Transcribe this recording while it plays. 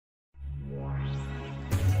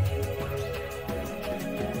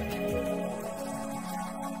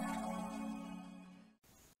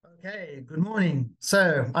Good morning.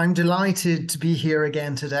 So I'm delighted to be here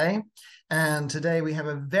again today. And today we have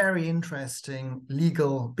a very interesting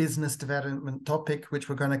legal business development topic, which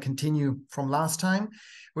we're going to continue from last time.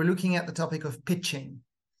 We're looking at the topic of pitching.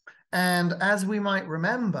 And as we might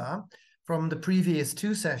remember from the previous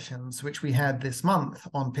two sessions, which we had this month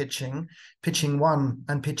on pitching, pitching 1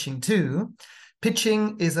 and pitching 2,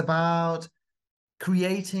 pitching is about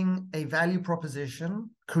creating a value proposition,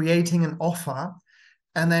 creating an offer,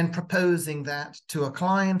 and then proposing that to a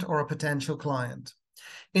client or a potential client.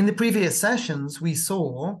 In the previous sessions, we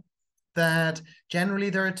saw that generally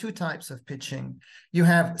there are two types of pitching. You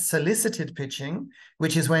have solicited pitching,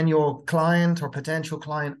 which is when your client or potential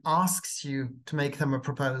client asks you to make them a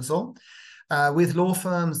proposal. With law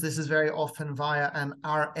firms, this is very often via an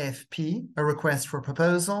RFP, a request for a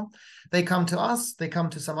proposal. They come to us, they come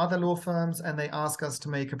to some other law firms, and they ask us to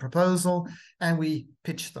make a proposal, and we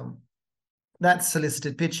pitch them. That's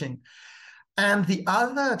solicited pitching. And the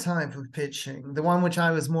other type of pitching, the one which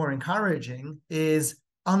I was more encouraging, is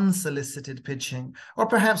unsolicited pitching, or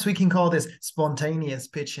perhaps we can call this spontaneous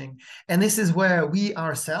pitching. And this is where we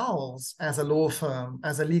ourselves, as a law firm,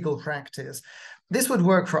 as a legal practice, this would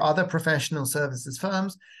work for other professional services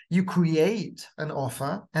firms. You create an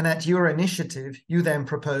offer, and at your initiative, you then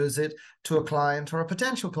propose it to a client or a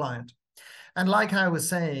potential client. And like I was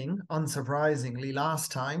saying, unsurprisingly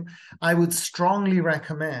last time, I would strongly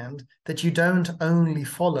recommend that you don't only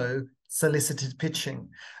follow solicited pitching.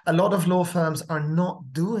 A lot of law firms are not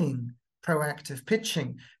doing proactive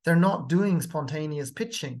pitching. They're not doing spontaneous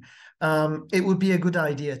pitching. It would be a good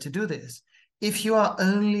idea to do this. If you are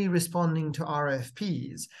only responding to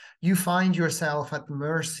RFPs, you find yourself at the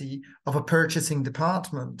mercy of a purchasing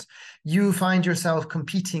department. You find yourself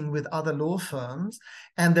competing with other law firms,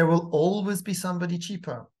 and there will always be somebody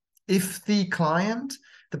cheaper. If the client,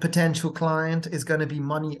 the potential client, is going to be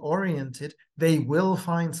money-oriented, they will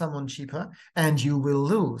find someone cheaper, and you will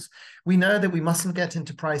lose. We know that we mustn't get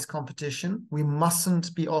into price competition. We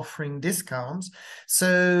mustn't be offering discounts.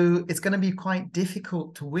 So it's going to be quite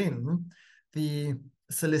difficult to win the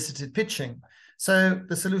solicited pitching. So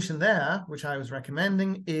the solution there, which I was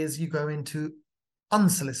recommending, is you go into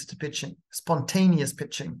unsolicited pitching, spontaneous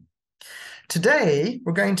pitching. Today,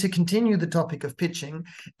 we're going to continue the topic of pitching,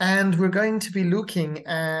 and we're going to be looking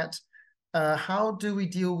at how do we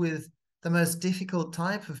deal with the most difficult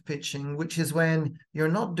type of pitching, which is when you're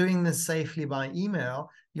not doing this safely by email,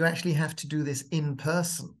 you actually have to do this in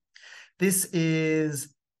person. This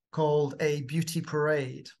is called a beauty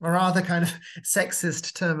parade, a rather kind of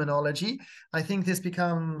sexist terminology. I think this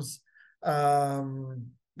becomes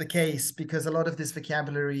the case because a lot of this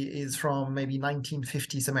vocabulary is from maybe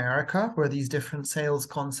 1950s America, where these different sales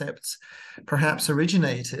concepts perhaps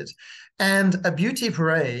originated. And a beauty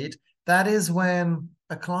parade, that is when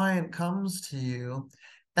a client comes to you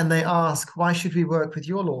and they ask, why should we work with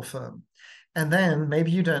your law firm? And then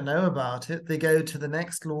maybe you don't know about it. They go to the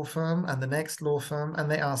next law firm and the next law firm,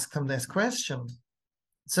 and they ask them this question.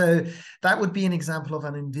 So that would be an example of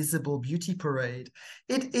an invisible beauty parade.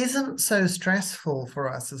 It isn't so stressful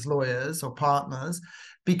for us as lawyers or partners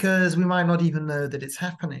because we might not even know that it's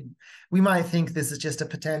happening. We might think this is just a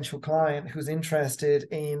potential client who's interested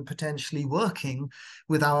in potentially working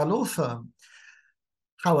with our law firm.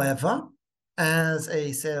 However, as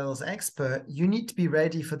a sales expert, you need to be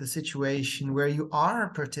ready for the situation where you are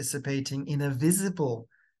participating in a visible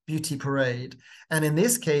beauty parade. And in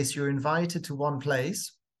this case, you're invited to one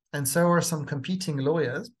place, and so are some competing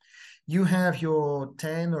lawyers. You have your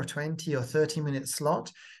 10 or 20 or 30-minute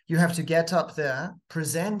slot. You have to get up there,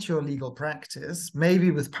 present your legal practice,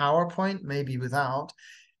 maybe with PowerPoint, maybe without,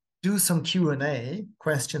 do some Q&A,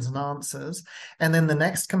 questions and answers, and then the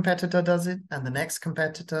next competitor does it, and the next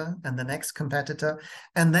competitor, and the next competitor,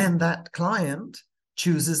 and then that client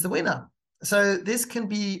chooses the winner. So this can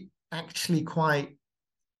be actually quite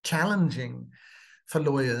challenging for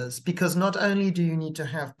lawyers because not only do you need to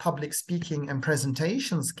have public speaking and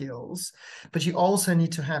presentation skills, but you also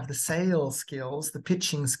need to have the sales skills, the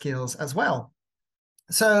pitching skills as well.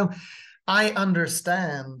 So I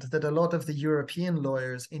understand that a lot of the European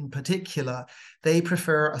lawyers in particular, they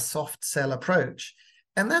prefer a soft sell approach.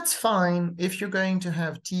 And that's fine if you're going to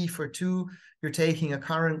have tea for two, you're taking a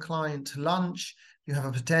current client to lunch, you have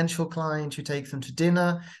a potential client, you take them to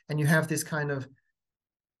dinner, and you have this kind of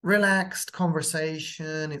relaxed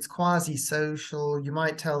conversation. It's quasi-social. You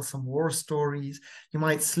might tell some war stories. You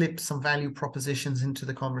might slip some value propositions into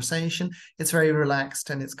the conversation. It's very relaxed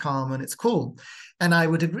and it's calm and it's cool. And I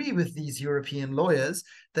would agree with these European lawyers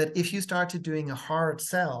that if you started doing a hard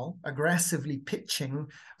sell, aggressively pitching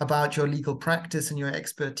about your legal practice and your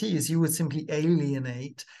expertise, you would simply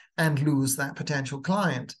alienate and lose that potential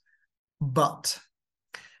client. But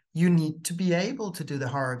you need to be able to do the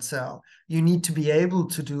hard sell. You need to be able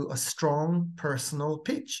to do a strong personal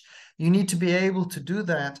pitch. You need to be able to do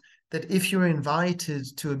that if you're invited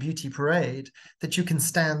to a beauty parade, that you can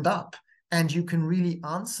stand up and you can really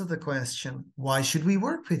answer the question, why should we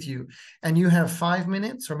work with you? And you have 5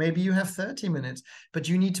 minutes, or maybe you have 30 minutes, but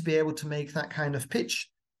you need to be able to make that kind of pitch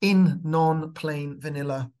in non-plain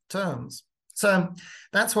vanilla terms. So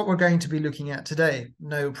that's what we're going to be looking at today.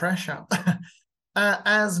 No pressure.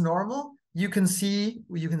 As normal, you can see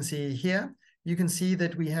here, you can see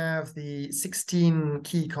that we have the 16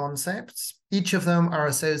 key concepts. Each of them are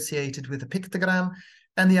associated with a pictogram,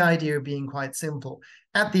 and the idea being quite simple.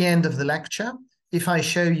 At the end of the lecture, if I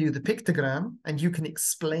show you the pictogram and you can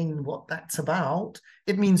explain what that's about,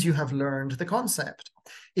 it means you have learned the concept.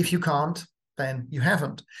 If you can't, then you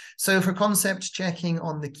haven't. So for concept checking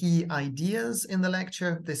on the key ideas in the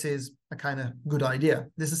lecture, this is a kind of good idea.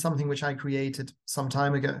 This is something which I created some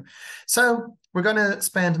time ago. So we're going to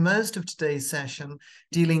spend most of today's session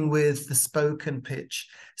dealing with the spoken pitch,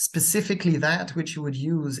 specifically that which you would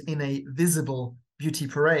use in a visible beauty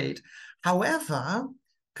parade. However,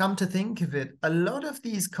 come to think of it, a lot of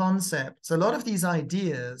these concepts, a lot of these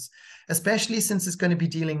ideas, especially since it's going to be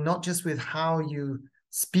dealing not just with how you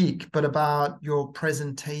speak, but about your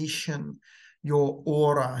presentation, your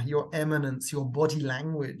aura, your eminence, your body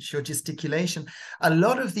language, your gesticulation. A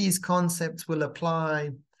lot of these concepts will apply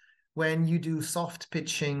when you do soft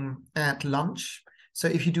pitching at lunch. So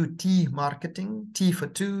if you do T marketing, T for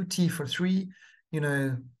 2, T for 3, you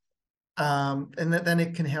know, and then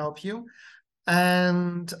it can help you.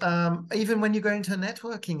 And even when you're going to a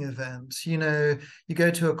networking event, you know, you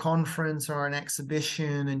go to a conference or an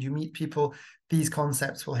exhibition and you meet people, these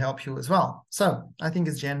concepts will help you as well. So I think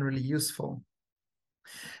it's generally useful.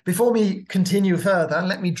 Before we continue further,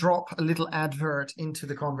 let me drop a little advert into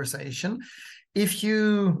the conversation. If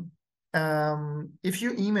you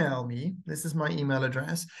email me, this is my email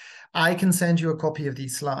address, I can send you a copy of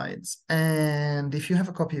these slides. And if you have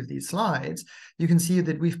a copy of these slides, you can see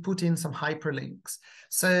that we've put in some hyperlinks.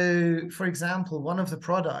 So, for example, one of the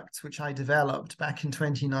products which I developed back in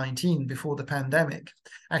 2019, before the pandemic,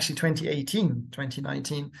 actually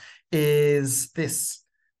 2019, is this.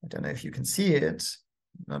 I don't know if you can see it,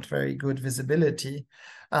 not very good visibility,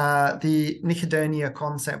 the Nixedonia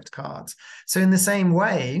concept cards. So in the same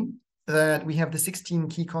way that we have the 16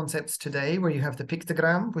 key concepts today, where you have the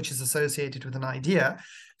pictogram, which is associated with an idea,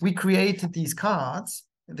 we created these cards.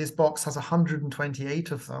 This box has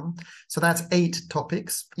 128 of them. So that's 8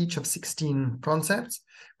 topics, each of 16 concepts,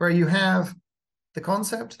 where you have the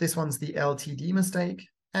concept. This one's the LTD mistake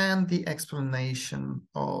and the explanation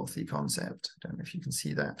of the concept. I don't know if you can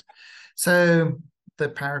see that. So the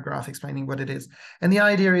paragraph explaining what it is. And the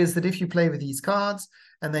idea is that if you play with these cards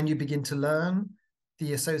and then you begin to learn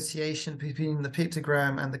the association between the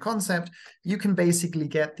pictogram and the concept, you can basically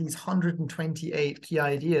get these 128 key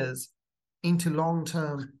ideas into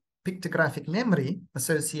long-term pictographic memory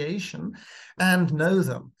association and know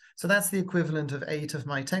them. So that's the equivalent of 8 of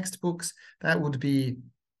my textbooks. That would be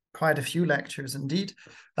quite a few lectures indeed.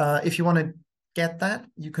 If you want to get that,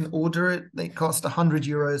 you can order it. They cost 100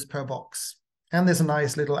 euros per box. And there's a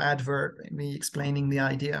nice little advert, me explaining the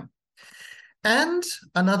idea. And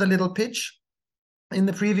another little pitch. In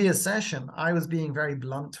the previous session, I was being very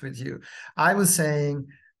blunt with you. I was saying,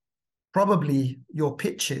 probably your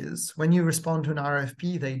pitches, when you respond to an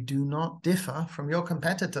RFP, they do not differ from your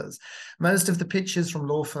competitors. Most of the pitches from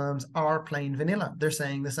law firms are plain vanilla. They're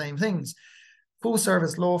saying the same things. Full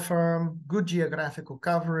service law firm, good geographical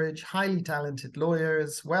coverage, highly talented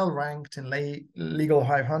lawyers, well ranked in Legal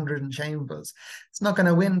 500 and chambers. It's not going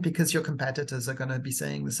to win because your competitors are going to be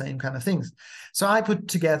saying the same kind of things. So I put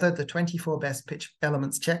together the 24 best pitch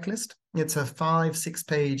elements checklist. It's a 5-6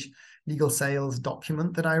 page legal sales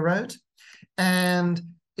document that I wrote. And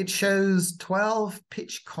it shows 12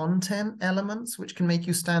 pitch content elements, which can make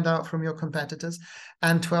you stand out from your competitors,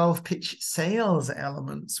 and 12 pitch sales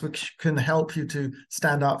elements, which can help you to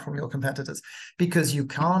stand out from your competitors, because you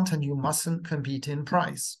can't and you mustn't compete in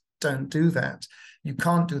price. Don't do that. You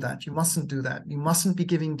can't do that. You mustn't do that. You mustn't be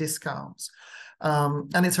giving discounts.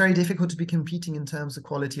 And it's very difficult to be competing in terms of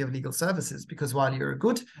quality of legal services, because while you're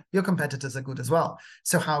good, your competitors are good as well.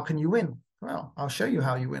 So how can you win? Well, I'll show you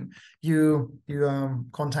how you win. You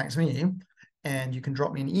contact me, and you can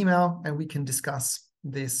drop me an email, and we can discuss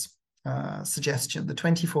this suggestion, the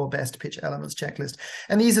 24 best pitch elements checklist.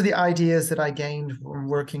 And these are the ideas that I gained from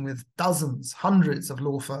working with dozens, hundreds of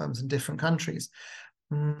law firms in different countries.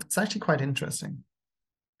 It's actually quite interesting.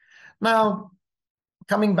 Now,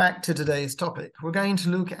 coming back to today's topic, we're going to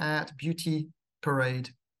look at beauty parade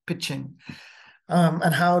pitching,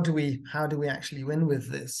 and how do we actually win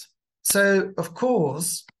with this? So, of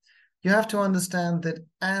course, you have to understand that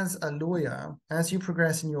as a lawyer, as you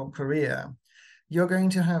progress in your career, you're going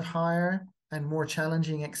to have higher and more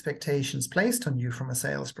challenging expectations placed on you from a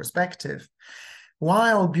sales perspective.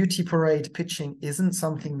 While beauty parade pitching isn't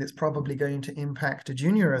something that's probably going to impact a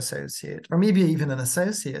junior associate or maybe even an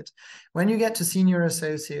associate, when you get to senior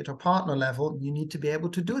associate or partner level, you need to be able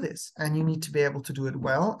to do this, and you need to be able to do it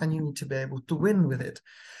well, and you need to be able to win with it.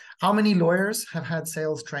 How many lawyers have had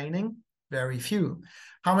sales training? Very few.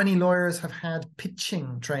 How many lawyers have had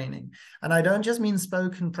pitching training? And I don't just mean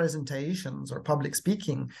spoken presentations or public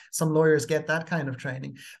speaking. Some lawyers get that kind of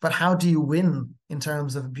training. But how do you win in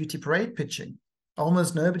terms of beauty parade pitching?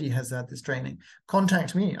 Almost nobody has had this training.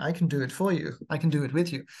 Contact me. I can do it for you. I can do it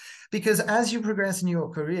with you. Because as you progress in your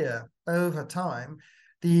career over time,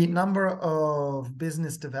 the number of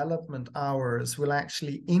business development hours will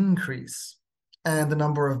actually increase, and the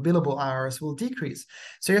number of billable hours will decrease.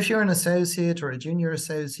 So if you're an associate or a junior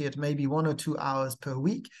associate, maybe 1 or 2 hours per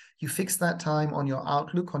week, you fix that time on your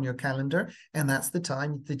Outlook, on your calendar, and that's the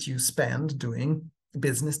time that you spend doing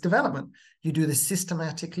business development. You do this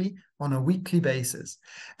systematically on a weekly basis,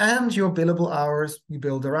 and your billable hours, you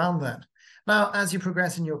build around that. Now, as you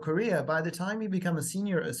progress in your career, by the time you become a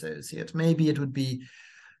senior associate, maybe it would be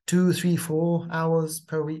 2, 3, 4 hours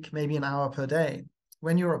per week, maybe an hour per day.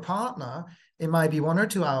 When you're a partner, it might be 1 or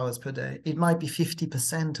 2 hours per day. It might be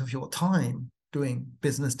 50% of your time doing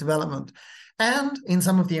business development. And in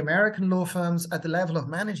some of the American law firms at the level of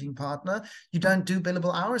managing partner, you don't do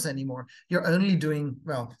billable hours anymore. You're only doing,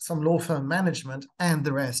 well, some law firm management, and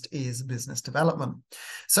the rest is business development.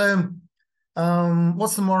 So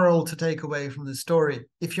what's the moral to take away from this story?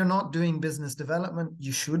 If you're not doing business development,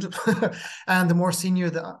 you should. And the more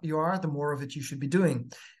senior that you are, the more of it you should be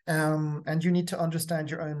doing. And you need to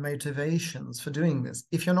understand your own motivations for doing this.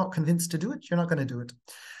 If you're not convinced to do it, you're not going to do it.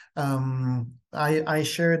 I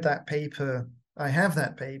shared that paper. I have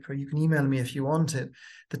that paper. You can email me if you want it.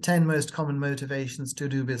 The 10 most common motivations to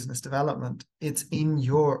do business development. It's in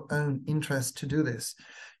your own interest to do this.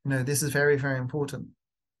 You know, this is very, very important.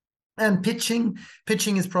 And pitching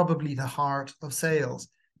is probably the heart of sales.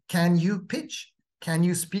 Can you pitch? Can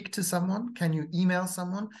you speak to someone? Can you email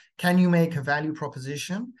someone? Can you make a value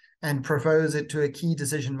proposition and propose it to a key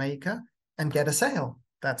decision maker and get a sale?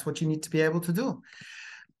 That's what you need to be able to do.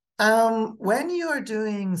 When you are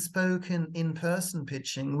doing spoken in-person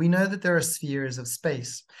pitching, we know that there are spheres of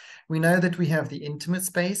space. We know that we have the intimate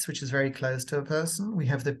space, which is very close to a person. We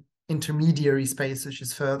have the intermediary space, which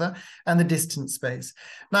is further, and the distant space.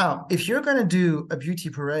 Now, if you're going to do a beauty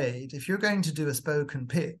parade, if you're going to do a spoken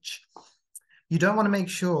pitch, you want to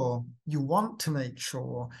make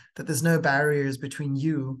sure that there's no barriers between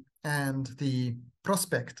you and the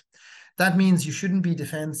prospect. That means you shouldn't be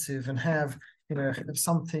defensive and have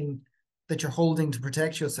something that you're holding to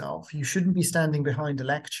protect yourself. You shouldn't be standing behind a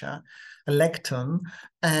lectern,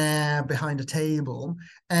 behind a table,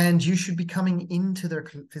 and you should be coming into their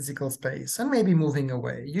physical space and maybe moving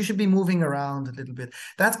away. You should be moving around a little bit.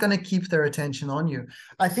 That's going to keep their attention on you.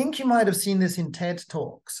 I think you might have seen this in TED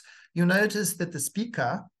Talks. You notice that the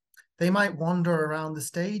speaker, they might wander around the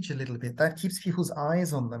stage a little bit. That keeps people's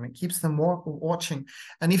eyes on them. It keeps them more watching.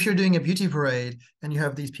 And if you're doing a beauty parade and you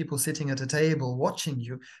have these people sitting at a table watching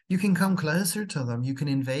you, you can come closer to them. You can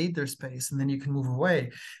invade their space, and then you can move away.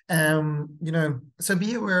 So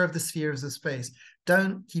be aware of the spheres of space.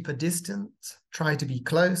 Don't keep a distance. Try to be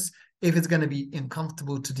close. If it's going to be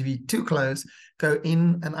uncomfortable to be too close, go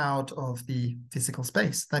in and out of the physical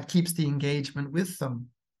space. That keeps the engagement with them.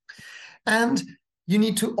 And you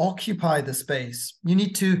need to occupy the space. You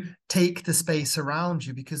need to take the space around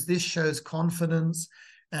you, because this shows confidence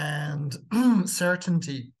and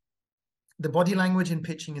certainty. The body language in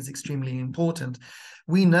pitching is extremely important.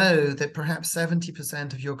 We know that perhaps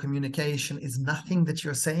 70% of your communication is nothing that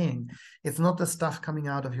you're saying. It's not the stuff coming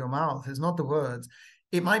out of your mouth. It's not the words.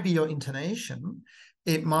 It might be your intonation.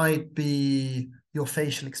 It might be your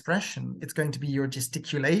facial expression. It's going to be your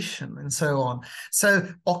gesticulation and so on. So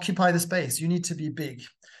occupy the space. You need to be big.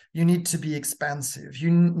 You need to be expansive.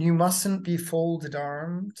 You mustn't be folded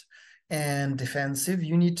armed. and defensive.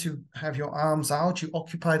 You need to have your arms out, you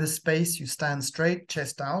occupy the space, you stand straight,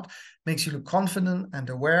 chest out, makes you look confident and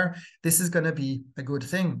aware. This is going to be a good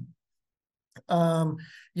thing.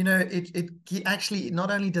 It actually,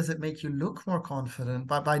 not only does it make you look more confident,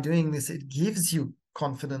 but by doing this, it gives you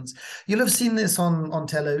confidence. You'll have seen this on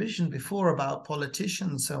television before about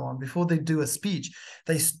politicians, so on. Before they do a speech,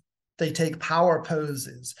 they take power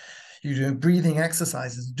poses. You do breathing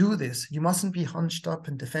exercises. Do this. You mustn't be hunched up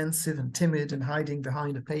and defensive and timid and hiding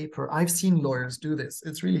behind a paper. I've seen lawyers do this.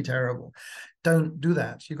 It's really terrible. Don't do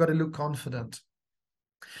that. You got to look confident,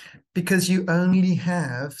 because you only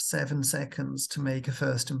have 7 seconds to make a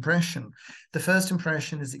first impression. The first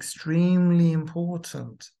impression is extremely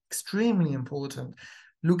important, extremely important.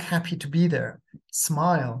 Look happy to be there,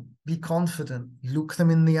 smile, be confident, look them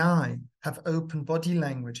in the eye, have open body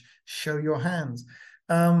language, show your hands.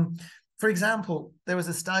 For example, there was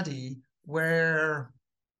a study where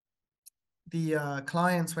the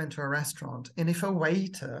clients went to a restaurant, and if a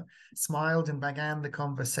waiter smiled and began the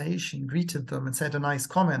conversation, greeted them and said a nice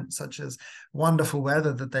comment such as wonderful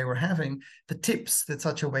weather that they were having, the tips that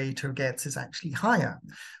such a waiter gets is actually higher.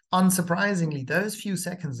 Unsurprisingly, those few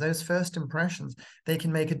seconds, those first impressions, they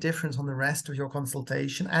can make a difference on the rest of your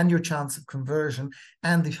consultation and your chance of conversion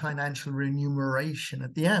and the financial remuneration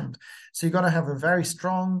at the end. So you got to have a very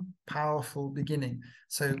strong, powerful beginning.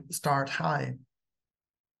 So start high.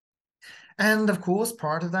 And of course,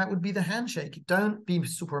 part of that would be the handshake. Don't be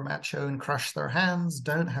super macho and crush their hands.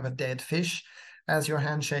 Don't have a dead fish as your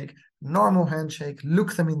handshake. Normal handshake,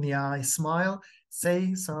 look them in the eye, smile,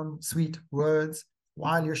 say some sweet words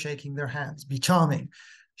while you're shaking their hands. Be charming.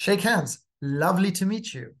 Shake hands. Lovely to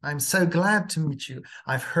meet you. I'm so glad to meet you.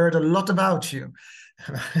 I've heard a lot about you.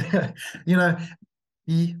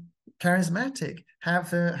 Be charismatic.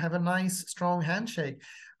 Have a nice, strong handshake.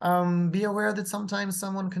 Be aware that sometimes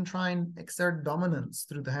someone can try and exert dominance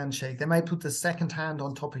through the handshake. They might put the second hand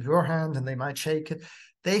on top of your hand and they might shake it.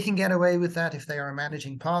 They can get away with that if they are a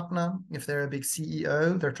managing partner. If they're a big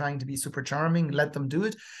CEO, they're trying to be super charming, let them do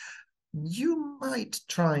it. You might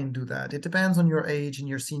try and do that. It depends on your age and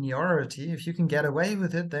your seniority. If you can get away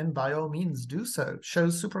with it, then by all means do so. Show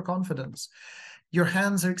super confidence. Your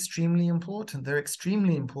hands are extremely important. They're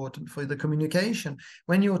extremely important for the communication.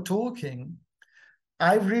 When you're talking,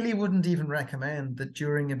 I really wouldn't even recommend that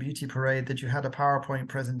during a beauty parade that you had a PowerPoint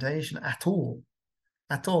presentation at all.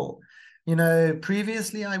 At all.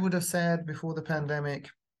 Previously I would have said before the pandemic,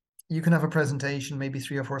 you can have a presentation, maybe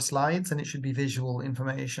 3 or 4 slides, and it should be visual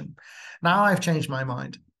information. Now I've changed my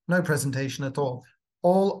mind. No presentation at all.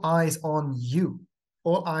 All eyes on you.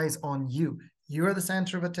 All eyes on you. You're the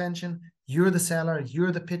center of attention. You're the seller.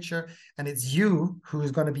 You're the pitcher. And it's you who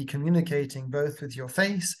is going to be communicating both with your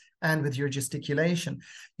face and with your gesticulation.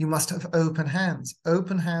 You must have open hands.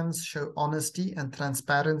 Open hands show honesty and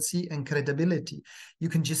transparency and credibility. You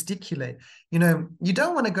can gesticulate. You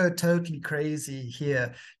don't want to go totally crazy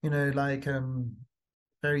here, like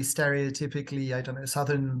very stereotypically, I don't know,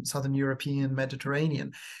 Southern European,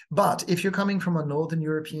 Mediterranean. But if you're coming from a Northern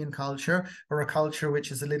European culture, or a culture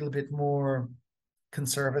which is a little bit more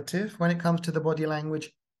conservative when it comes to the body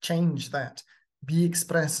language, change that. Be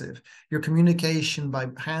expressive. Your communication by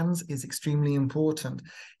hands is extremely important.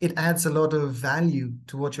 It adds a lot of value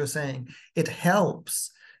to what you're saying. It helps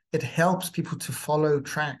people to follow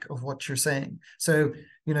track of what you're saying. So,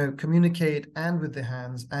 communicate and with the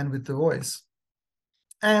hands and with the voice.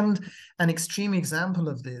 And an extreme example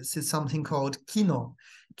of this is something called kino.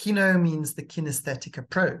 Kino means the kinesthetic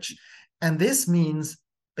approach. And this means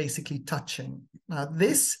basically touching. Now,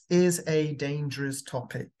 this is a dangerous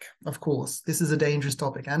topic, of course. This is a dangerous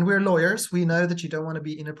topic. And we're lawyers. We know that you don't want to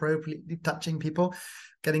be inappropriately touching people,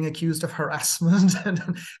 getting accused of harassment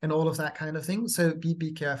and all of that kind of thing. So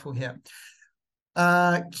be careful here.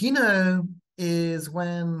 Kino is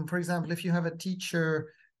when, for example, if you have a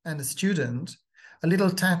teacher and a student, a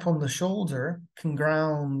little tap on the shoulder can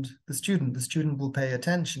ground the student. The student will pay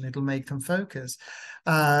attention. It'll make them focus.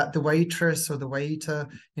 The waitress or the waiter,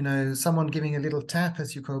 someone giving a little tap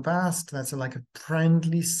as you go past, that's like a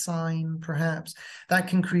friendly sign, perhaps. That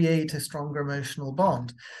can create a stronger emotional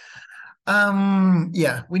bond.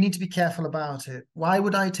 We need to be careful about it. Why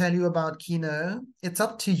would I tell you about kino? It's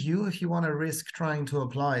up to you if you want to risk trying to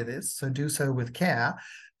apply this, so do so with care.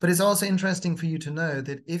 But it's also interesting for you to know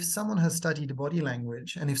that if someone has studied body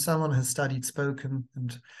language, and if someone has studied spoken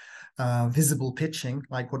and visible pitching,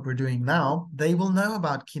 like what we're doing now, they will know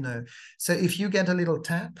about kino. So if you get a little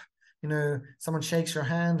tap, someone shakes your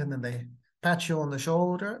hand and then they pat you on the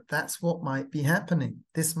shoulder, that's what might be happening.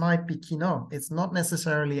 This might be kino. It's not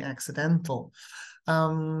necessarily accidental.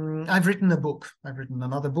 I've written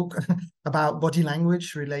another book about body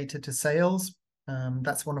language related to sales.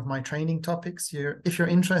 That's one of my training topics. If you're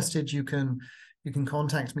interested, you can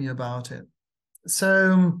contact me about it.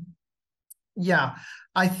 So yeah,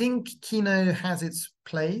 I think kino has its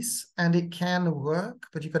place and it can work,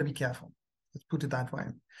 but you've got to be careful. Let's put it that way.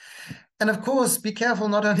 And of course, be careful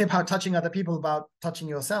not only about touching other people, about touching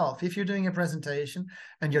yourself. If you're doing a presentation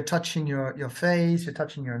and you're touching your face, you're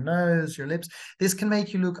touching your nose, your lips, this can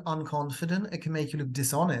make you look unconfident. It can make you look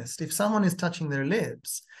dishonest. If someone is touching their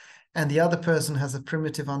lips and the other person has a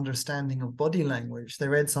primitive understanding of body language, they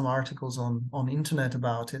read some articles on internet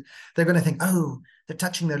about it, they're going to think, oh, they're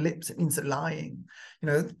touching their lips, it means they're lying. You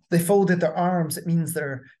know, they folded their arms, it means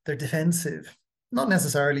they're defensive. Not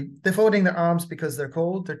necessarily. They're folding their arms because they're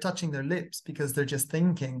cold. They're touching their lips because they're just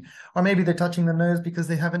thinking. Or maybe they're touching their nose because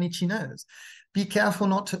they have an itchy nose. Be careful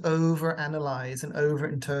not to overanalyze and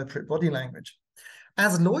overinterpret body language.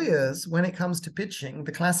 As lawyers, when it comes to pitching,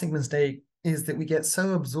 the classic mistake is that we get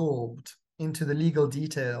so absorbed into the legal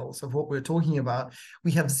details of what we're talking about,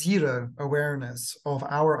 we have zero awareness of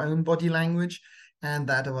our own body language and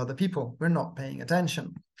that of other people. We're not paying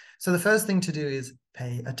attention. So the first thing to do is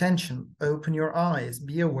pay attention, open your eyes,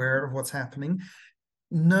 be aware of what's happening,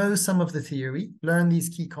 know some of the theory, learn these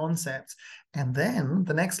key concepts, and then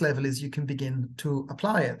the next level is you can begin to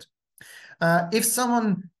apply it. If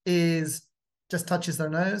someone just touches their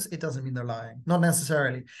nose, it doesn't mean they're lying, not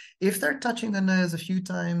necessarily. If they're touching their nose a few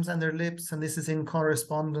times and their lips, and this is in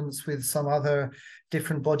correspondence with some other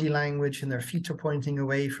different body language and their feet are pointing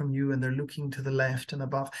away from you and they're looking to the left and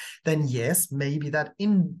above, then yes, maybe that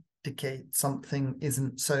indicates something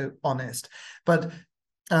isn't so honest. But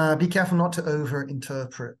be careful not to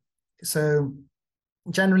overinterpret. So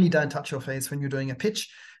generally don't touch your face when you're doing a pitch.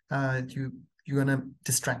 You're going to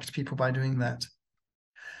distract people by doing that.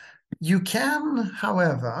 You can,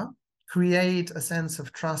 however, create a sense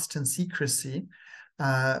of trust and secrecy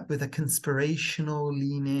with a conspirational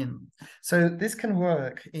lean in. So this can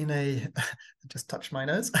work in a, just touch my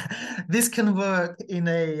nose. This can work in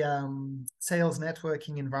a sales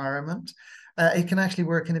networking environment. It can actually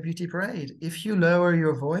work in a beauty parade. If you lower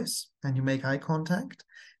your voice and you make eye contact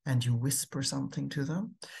and you whisper something to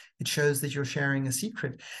them, it shows that you're sharing a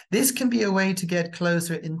secret. This can be a way to get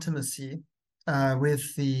closer intimacy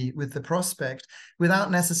with the prospect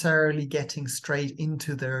without necessarily getting straight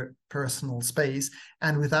into their personal space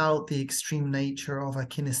and without the extreme nature of a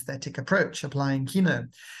kinesthetic approach applying kino.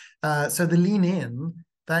 So the lean in,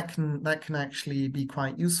 that can actually be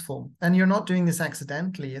quite useful. And you're not doing this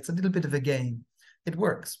accidentally. It's a little bit of a game. It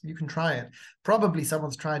works. You can try it. Probably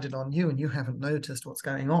someone's tried it on you and you haven't noticed what's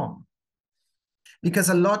going on. Because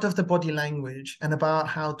a lot of the body language and about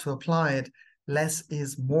how to apply it, less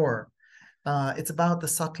is more. It's about the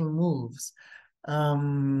subtle moves.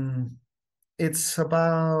 It's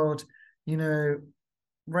about,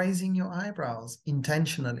 raising your eyebrows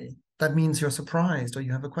intentionally. That means you're surprised or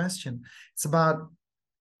you have a question. It's about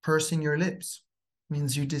pursing your lips. It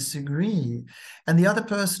means you disagree. And the other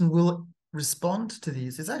person will respond to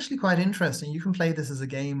these. It's actually quite interesting. You can play this as a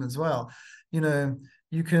game as well.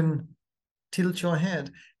 You can tilt your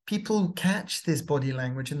head. People catch this body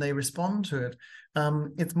language and they respond to it.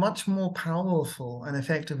 It's much more powerful and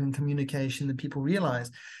effective in communication than people realize.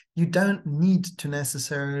 You don't need to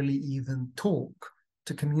necessarily even talk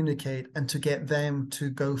to communicate and to get them to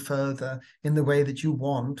go further in the way that you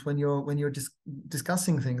want when you're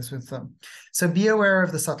discussing things with them. So be aware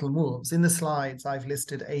of the subtle moves. In the slides, I've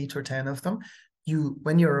listed 8 or 10 of them.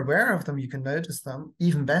 When you're aware of them, you can notice them.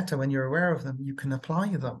 Even better, when you're aware of them, you can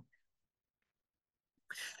apply them.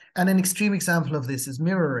 And an extreme example of this is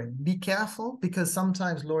mirroring. Be careful, because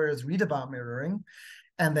sometimes lawyers read about mirroring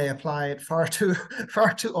and they apply it far too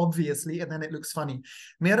obviously, and then it looks funny.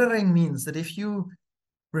 Mirroring means that if you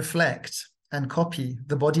reflect and copy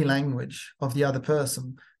the body language of the other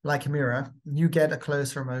person like a mirror, you get a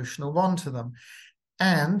closer emotional bond to them.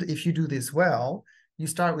 And if you do this well, you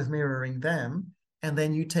start with mirroring them, and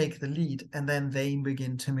then you take the lead, and then they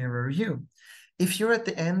begin to mirror you. If you're at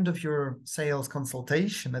the end of your sales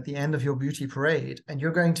consultation, at the end of your beauty parade, and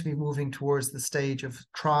you're going to be moving towards the stage of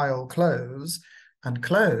trial close and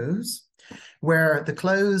close, where the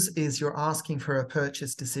close is you're asking for a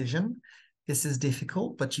purchase decision. This is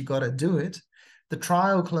difficult, but you got to do it. The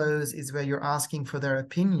trial close is where you're asking for their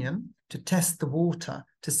opinion to test the water,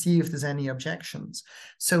 to see if there's any objections.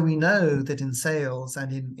 So we know that in sales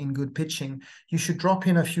and in good pitching, you should drop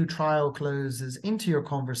in a few trial closes into your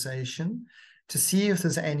conversation to see if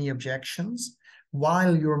there's any objections.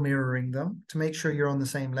 while you're mirroring them to make sure you're on the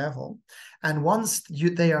same level. And once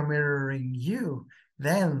they are mirroring you,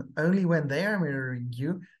 then only when they are mirroring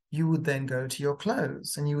you, you would then go to your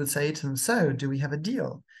close and you would say to them, so do we have a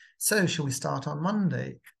deal? So shall we start on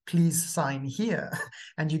Monday? Please sign here.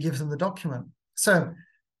 And you give them the document. So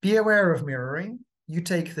be aware of mirroring. You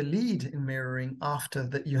take the lead in mirroring after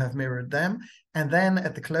that you have mirrored them. And then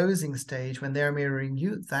at the closing stage, when they're mirroring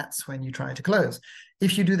you, that's when you try to close.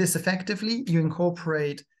 If you do this effectively, you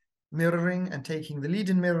incorporate mirroring and taking the lead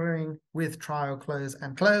in mirroring with trial, close,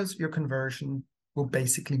 and close, your conversion will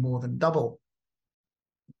basically more than double.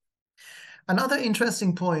 Another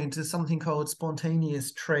interesting point is something called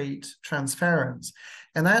spontaneous trait transference.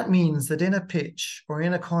 And that means that in a pitch or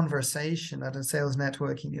in a conversation at a sales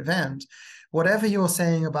networking event, whatever you're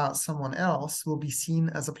saying about someone else will be seen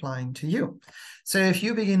as applying to you. So if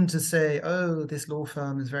you begin to say, oh, this law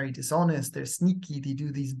firm is very dishonest, they're sneaky, they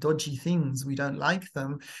do these dodgy things, we don't like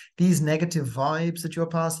them, these negative vibes that you're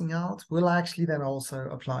passing out will actually then also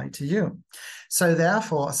apply to you. So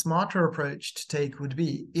therefore, a smarter approach to take would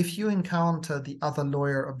be, if you encounter the other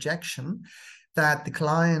lawyer objection, that the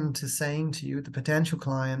client is saying to you, the potential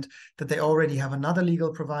client, that they already have another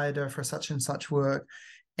legal provider for such and such work,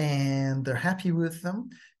 and they're happy with them,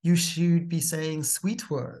 you should be saying sweet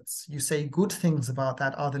words. You say good things about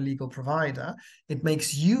that other legal provider. It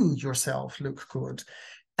makes you yourself look good.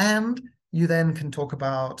 And you then can talk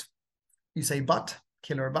about, you say but,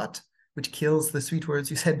 killer but, which kills the sweet words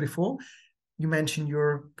you said before. You mention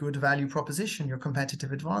your good value proposition, your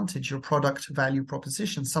competitive advantage, your product value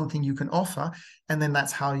proposition, something you can offer, and then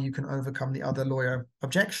that's how you can overcome the other lawyer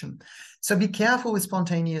objection. So be careful with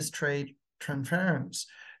spontaneous trait transference,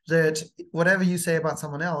 that whatever you say about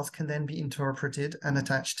someone else can then be interpreted and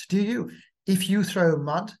attached to you. If you throw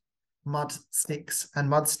mud, mud sticks, and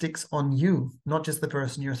mud sticks on you, not just the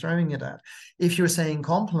person you're throwing it at. If you're saying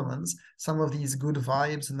compliments, some of these good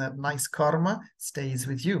vibes and that nice karma stays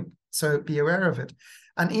with you. So be aware of it.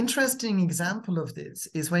 An interesting example of this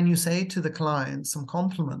is when you say to the client some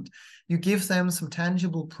compliment, you give them some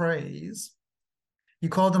tangible praise, you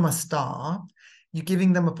call them a star, you're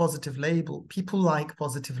giving them a positive label. People like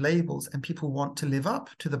positive labels and people want to live up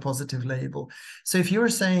to the positive label. So if you're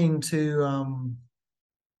saying to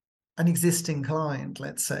an existing client,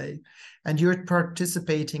 let's say, and you're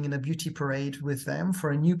participating in a beauty parade with them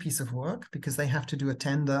for a new piece of work because they have to do a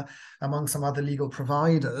tender among some other legal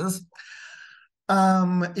providers,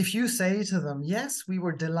 if you say to them, yes, we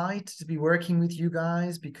were delighted to be working with you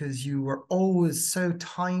guys because you were always so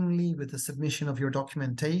timely with the submission of your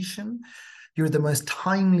documentation, you're the most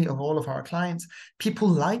timely of all of our clients, people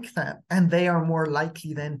like that, and they are more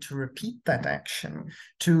likely then to repeat that action,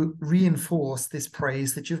 to reinforce this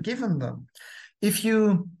praise that you've given them.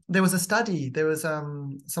 There was a study, there was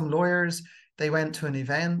some lawyers, they went to an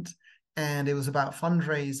event, and it was about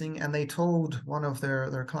fundraising, and they told one of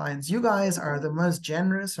their clients, you guys are the most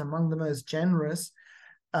generous, or among the most generous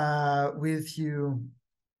with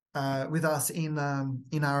us in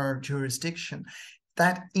our jurisdiction.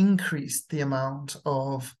 That increased the amount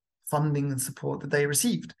of funding and support that they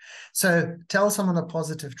received. So tell someone a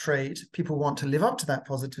positive trait, people want to live up to that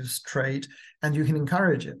positive trait, and you can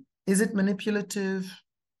encourage it. Is it manipulative?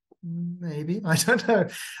 Maybe, I don't know.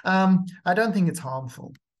 I don't think it's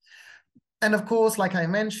harmful. And of course, like I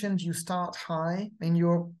mentioned, you start high in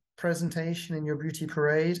your presentation, in your beauty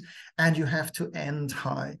parade, and you have to end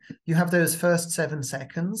high. You have those first 7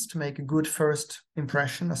 seconds to make a good first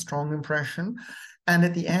impression, a strong impression. And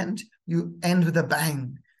at the end, you end with a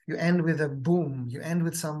bang. You end with a boom. You end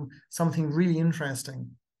with something really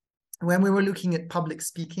interesting. When we were looking at public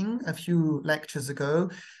speaking a few lectures ago,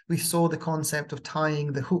 we saw the concept of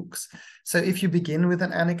tying the hooks. So if you begin with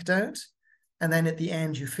an anecdote, and then at the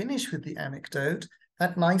end you finish with the anecdote,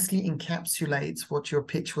 that nicely encapsulates what your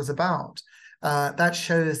pitch was about. That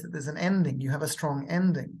shows that there's an ending. You have a strong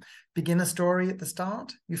ending. Begin a story at the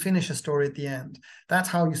start, you finish a story at the end. That's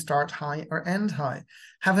how you start high or end high.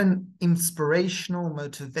 Have an inspirational,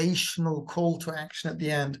 motivational call to action at the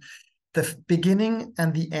end. The beginning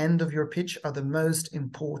and the end of your pitch are the most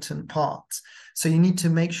important parts. So you need to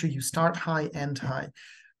make sure you start high, end high.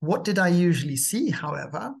 What did I usually see,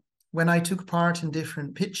 however, when I took part in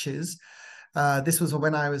different pitches? This was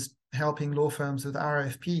when I was helping law firms with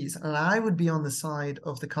RFPs, and I would be on the side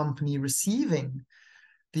of the company receiving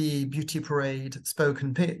the beauty parade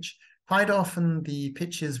spoken pitch. Quite often the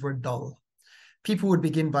pitches were dull. People would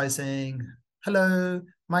begin by saying, hello,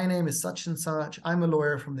 my name is such and such, I'm a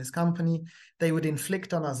lawyer from this company. They would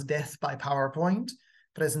inflict on us death by PowerPoint,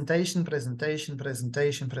 presentation, presentation,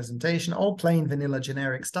 presentation, presentation, all plain vanilla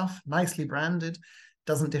generic stuff, nicely branded.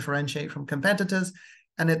 doesn't differentiate from competitors.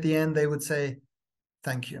 And at the end, they would say,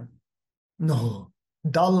 thank you. No,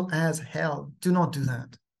 dull as hell. Do not do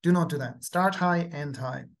that. Do not do that. Start high, end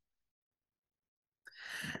high.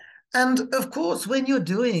 And of course, when you're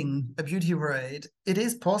doing a beauty parade, it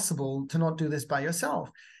is possible to not do this by yourself.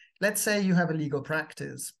 Let's say you have a legal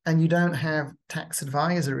practice and you don't have tax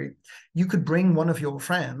advisory. You could bring one of your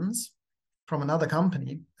friends from another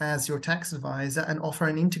company as your tax advisor and offer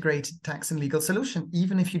an integrated tax and legal solution,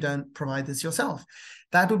 even if you don't provide this yourself.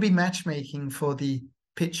 That would be matchmaking for the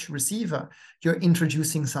pitch receiver. You're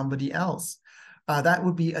introducing somebody else. That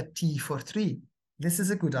would be a T for 3. This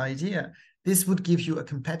is a good idea. This would give you a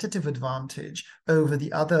competitive advantage over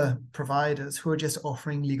the other providers who are just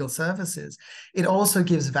offering legal services. It also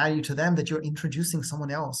gives value to them that you're introducing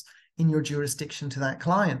someone else in your jurisdiction to that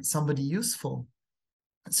client, somebody useful.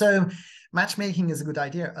 So matchmaking is a good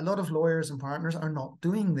idea. A lot of lawyers and partners are not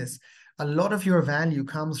doing this. A lot of your value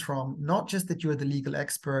comes from not just that you're the legal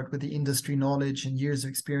expert with the industry knowledge and years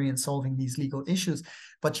of experience solving these legal issues,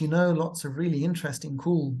 but you know lots of really interesting,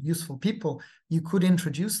 cool, useful people. You could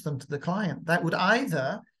introduce them to the client. That would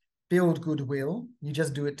either build goodwill, you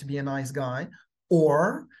just do it to be a nice guy,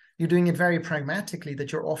 or you're doing it very pragmatically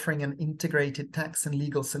that you're offering an integrated tax and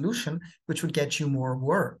legal solution, which would get you more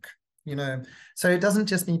work. So it doesn't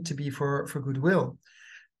just need to be for goodwill.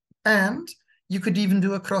 And you could even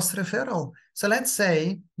do a cross referral. So let's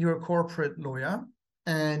say you're a corporate lawyer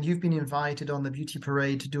and you've been invited on the beauty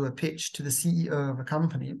parade to do a pitch to the CEO of a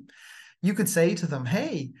company. You could say to them,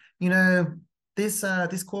 hey,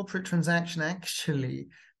 this corporate transaction actually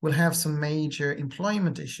will have some major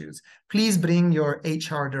employment issues. Please bring your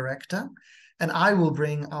HR director and I will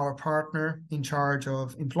bring our partner in charge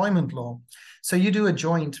of employment law. So you do a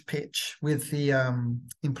joint pitch with the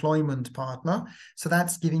employment partner. So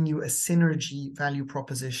that's giving you a synergy value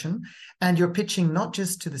proposition. And you're pitching not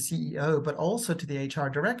just to the CEO, but also to the HR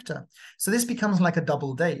director. So this becomes like a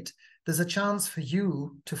double date. There's a chance for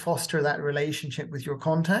you to foster that relationship with your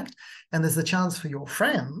contact. And there's a chance for your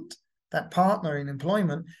friend, that partner in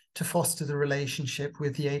employment, to foster the relationship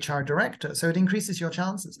with the HR director. So it increases your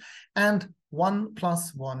chances. And 1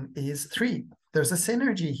 + 1 is 3. There's a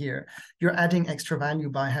synergy here. You're adding extra value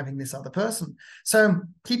by having this other person. So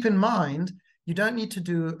keep in mind, you don't need to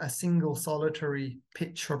do a single solitary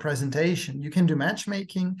pitch or presentation. You can do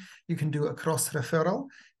matchmaking. You can do a cross referral,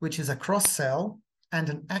 which is a cross-sell and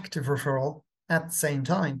an active referral at the same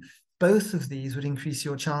time. Both of these would increase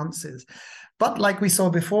your chances. But like we saw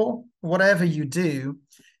before, whatever you do,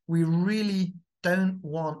 we really don't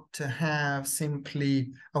want to have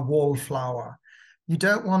simply a wallflower. You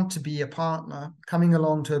don't want to be a partner coming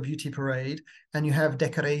along to a beauty parade and you have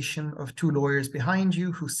decoration of 2 lawyers behind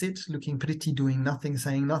you who sit looking pretty, doing nothing,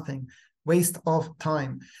 saying nothing. Waste of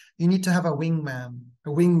time. You need to have a wingman, a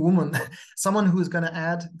wingwoman, someone who is going to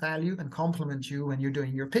add value and compliment you when you're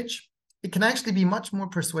doing your pitch. It can actually be much more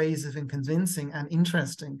persuasive and convincing and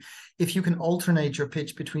interesting if you can alternate your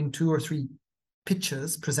pitch between 2 or 3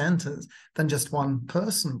 pitchers, presenters, than just one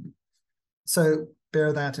person. So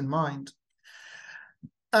bear that in mind.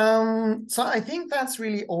 So I think that's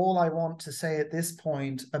really all I want to say at this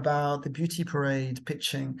point about the beauty parade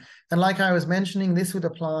pitching. And like I was mentioning, this would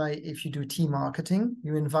apply if you do tea marketing.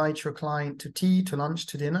 You invite your client to tea, to lunch,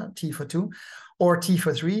 to dinner, T for 2, or T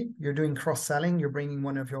for 3. You're doing cross-selling. You're bringing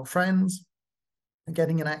one of your friends,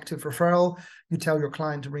 getting an active referral. You tell your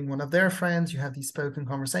client to bring one of their friends. You have these spoken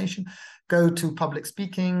conversation. Go to public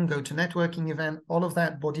speaking, go to networking event, all of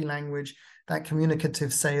that body language, that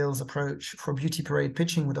communicative sales approach for beauty parade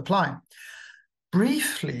pitching would apply.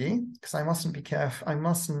 Briefly, because I mustn't be careful, I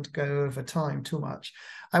mustn't go over time too much.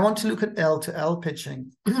 I want to look at L2L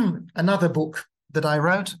pitching, another book that I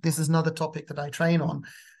wrote. This is another topic that I train on,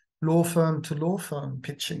 law firm to law firm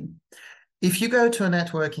pitching. If you go to a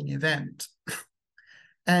networking event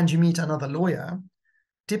and you meet another lawyer,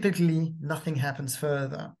 typically nothing happens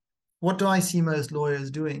further. What do I see most lawyers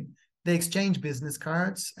doing? They exchange business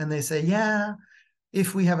cards and they say, yeah,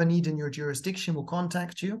 if we have a need in your jurisdiction, we'll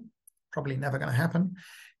contact you. Probably never going to happen.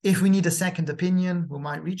 If we need a second opinion, we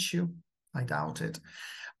might reach you. I doubt it.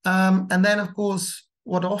 And then, of course,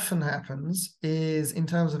 what often happens is in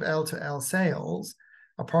terms of L2L sales,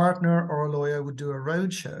 a partner or a lawyer would do a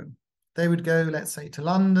roadshow. They would go, let's say, to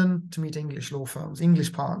London to meet English law firms,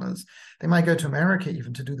 English partners. They might go to America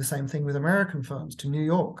even to do the same thing with American firms, to New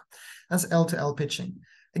York. That's L2L pitching.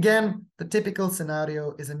 Again, the typical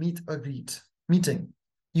scenario is a meet or greet meeting.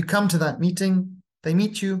 You come to that meeting, they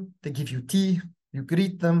meet you, they give you tea, you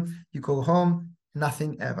greet them, you go home,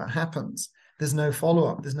 nothing ever happens. There's no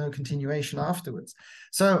follow-up, there's no continuation afterwards.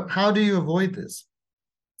 So how do you avoid this?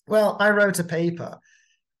 Well, I wrote a paper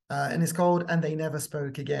and it's called "And They Never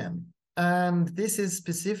Spoke Again." And this is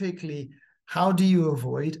specifically, how do you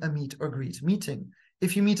avoid a meet or greet meeting?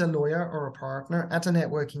 If you meet a lawyer or a partner at a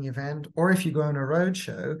networking event, or if you go on a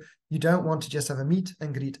roadshow, you don't want to just have a meet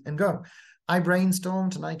and greet and go. I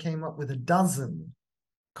brainstormed and I came up with a dozen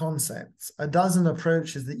concepts, a dozen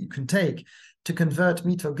approaches that you can take to convert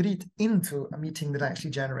meet or greet into a meeting that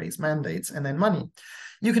actually generates mandates and then money.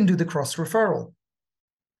 You can do the cross referral.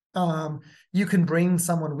 You can bring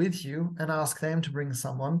someone with you and ask them to bring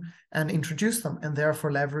someone and introduce them, and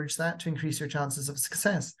therefore leverage that to increase your chances of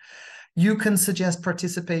success. You can suggest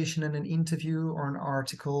participation in an interview or an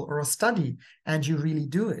article or a study, and you really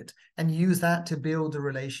do it, and use that to build a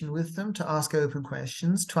relation with them, to ask open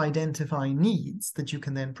questions, to identify needs that you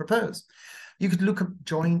can then propose. You could look at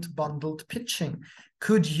joint bundled pitching.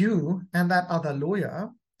 Could you and that other lawyer,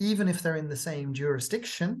 even if they're in the same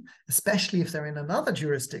jurisdiction, especially if they're in another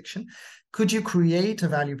jurisdiction, could you create a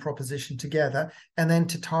value proposition together and then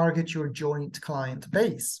to target your joint client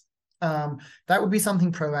base? That would be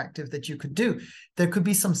something proactive that you could do. There could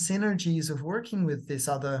be some synergies of working with this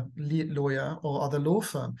other lawyer or other law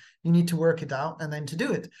firm. You need to work it out and then to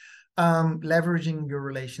do it, leveraging your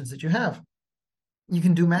relations that you have. You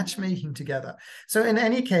can do matchmaking together. So in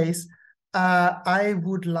any case, I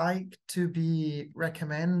would like to be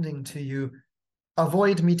recommending to you,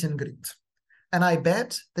 avoid meet and greet. And I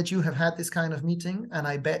bet that you have had this kind of meeting, and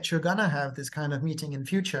I bet you're gonna have this kind of meeting in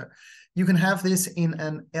future. You can have this in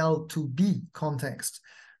an L2B context.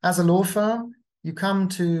 As a law firm, you come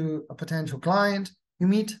to a potential client, you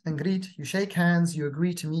meet and greet, you shake hands, you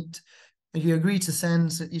agree to meet, you agree to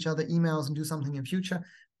send each other emails and do something in future.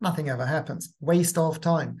 Nothing ever happens. Waste of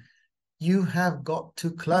time. You have got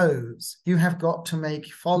to close. You have got to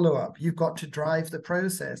make follow-up. You've got to drive the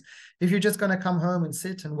process. If you're just going to come home and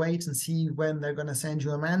sit and wait and see when they're going to send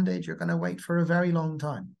you a mandate, you're going to wait for a very long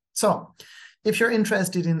time. So if you're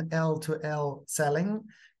interested in L2L selling,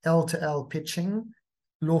 L2L pitching,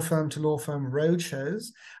 law firm to law firm roadshows,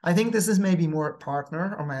 I think this is maybe more at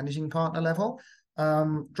partner or managing partner level.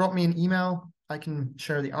 Drop me an email. I can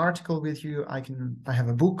share the article with you. I have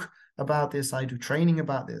a book about this. I do training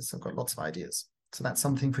about this. I've got lots of ideas. So that's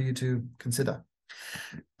something for you to consider.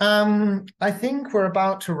 I think we're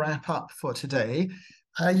about to wrap up for today.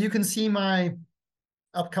 You can see my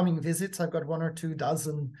upcoming visits. I've got 1 or 2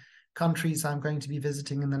 dozen countries I'm going to be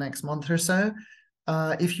visiting in the next month or so.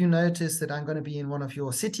 If you notice that I'm going to be in one of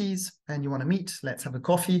your cities and you want to meet, let's have a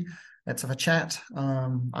coffee. Let's have a chat.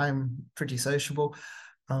 I'm pretty sociable.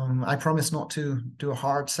 I promise not to do a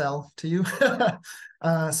hard sell to you.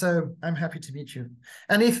 So I'm happy to meet you.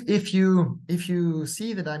 And if you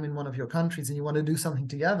see that I'm in one of your countries and you want to do something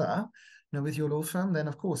together, with your law firm, then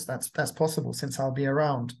of course that's possible, since I'll be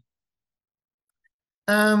around.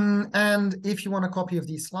 And if you want a copy of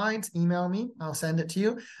these slides, email me, I'll send it to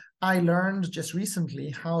you. I learned just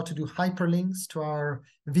recently how to do hyperlinks to our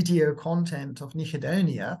video content of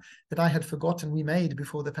Nixedonia that I had forgotten we made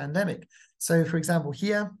before the pandemic. So for example,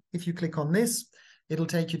 here, if you click on this, it'll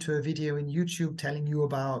take you to a video in YouTube telling you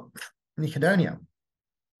about Nixedonia.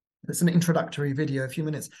 It's an introductory video, a few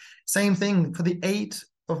minutes. Same thing for the 8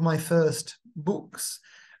 of my first books.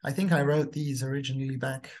 I think I wrote these originally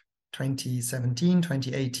back 2017,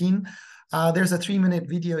 2018. There's a 3-minute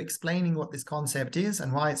video explaining what this concept is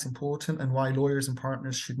and why it's important and why lawyers and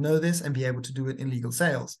partners should know this and be able to do it in legal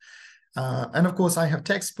sales. And of course, I have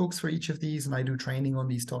textbooks for each of these and I do training on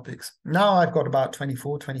these topics. Now I've got about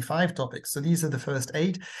 24, 25 topics. So these are the first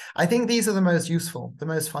 8. I think these are the most useful, the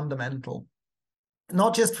most fundamental,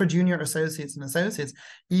 not just for junior associates and associates,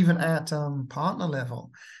 even at partner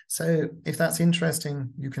level. So if that's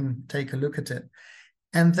interesting, you can take a look at it.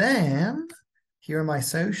 And then here are my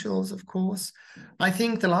socials, of course. I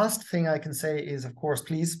think the last thing I can say is, of course,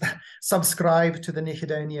 please subscribe to the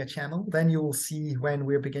Nixedonia channel. Then you will see when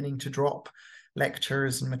we're beginning to drop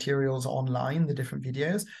lectures and materials online, the different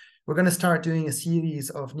videos. We're going to start doing a series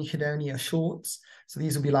of Nixedonia shorts. So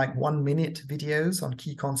these will be like 1-minute videos on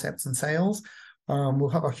key concepts and sales. We'll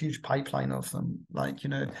have a huge pipeline of them, like,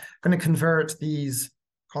 going to convert these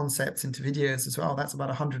concepts into videos as well. That's about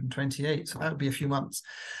 128. So that would be a few months.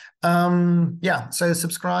 Yeah, so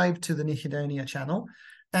subscribe to the Nixedonia channel.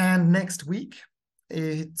 And next week,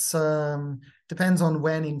 it's depends on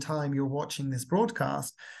when in time you're watching this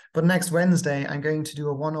broadcast. But next Wednesday, I'm going to do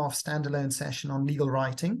a one-off standalone session on legal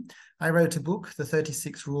writing. I wrote a book, The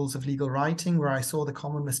 36 Rules of Legal Writing, where I saw the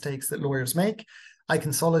common mistakes that lawyers make. I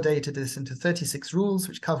consolidated this into 36 rules,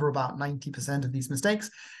 which cover about 90% of these mistakes.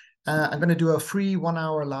 I'm going to do a free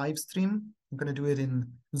 1-hour live stream. I'm going to do it in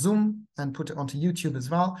Zoom and put it onto YouTube as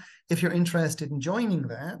well. If you're interested in joining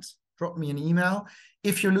that, drop me an email.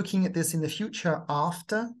 If you're looking at this in the future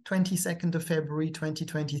after 22nd of February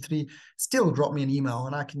 2023, still drop me an email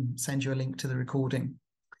and I can send you a link to the recording.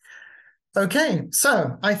 Okay,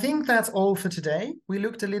 so I think that's all for today. We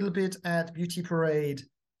looked a little bit at Beauty Parade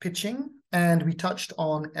pitching, and we touched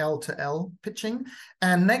on L2L pitching.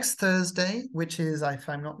 And next Thursday, which is, if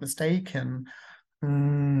I'm not mistaken,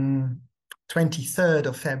 23rd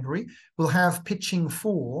of February, we'll have pitching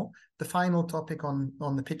 4, the final topic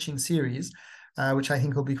on the pitching series, which I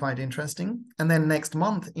think will be quite interesting. And then next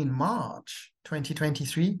month in March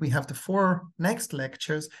 2023, we have the 4 next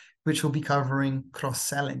lectures, which will be covering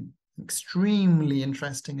cross-selling. Extremely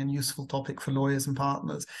interesting and useful topic for lawyers and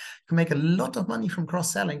partners. You can make a lot of money from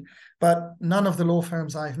cross-selling, but none of the law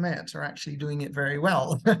firms I've met are actually doing it very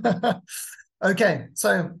well. Okay,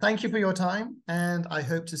 so thank you for your time, and I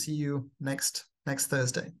hope to see you next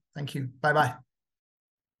Thursday. Thank you. Bye-bye.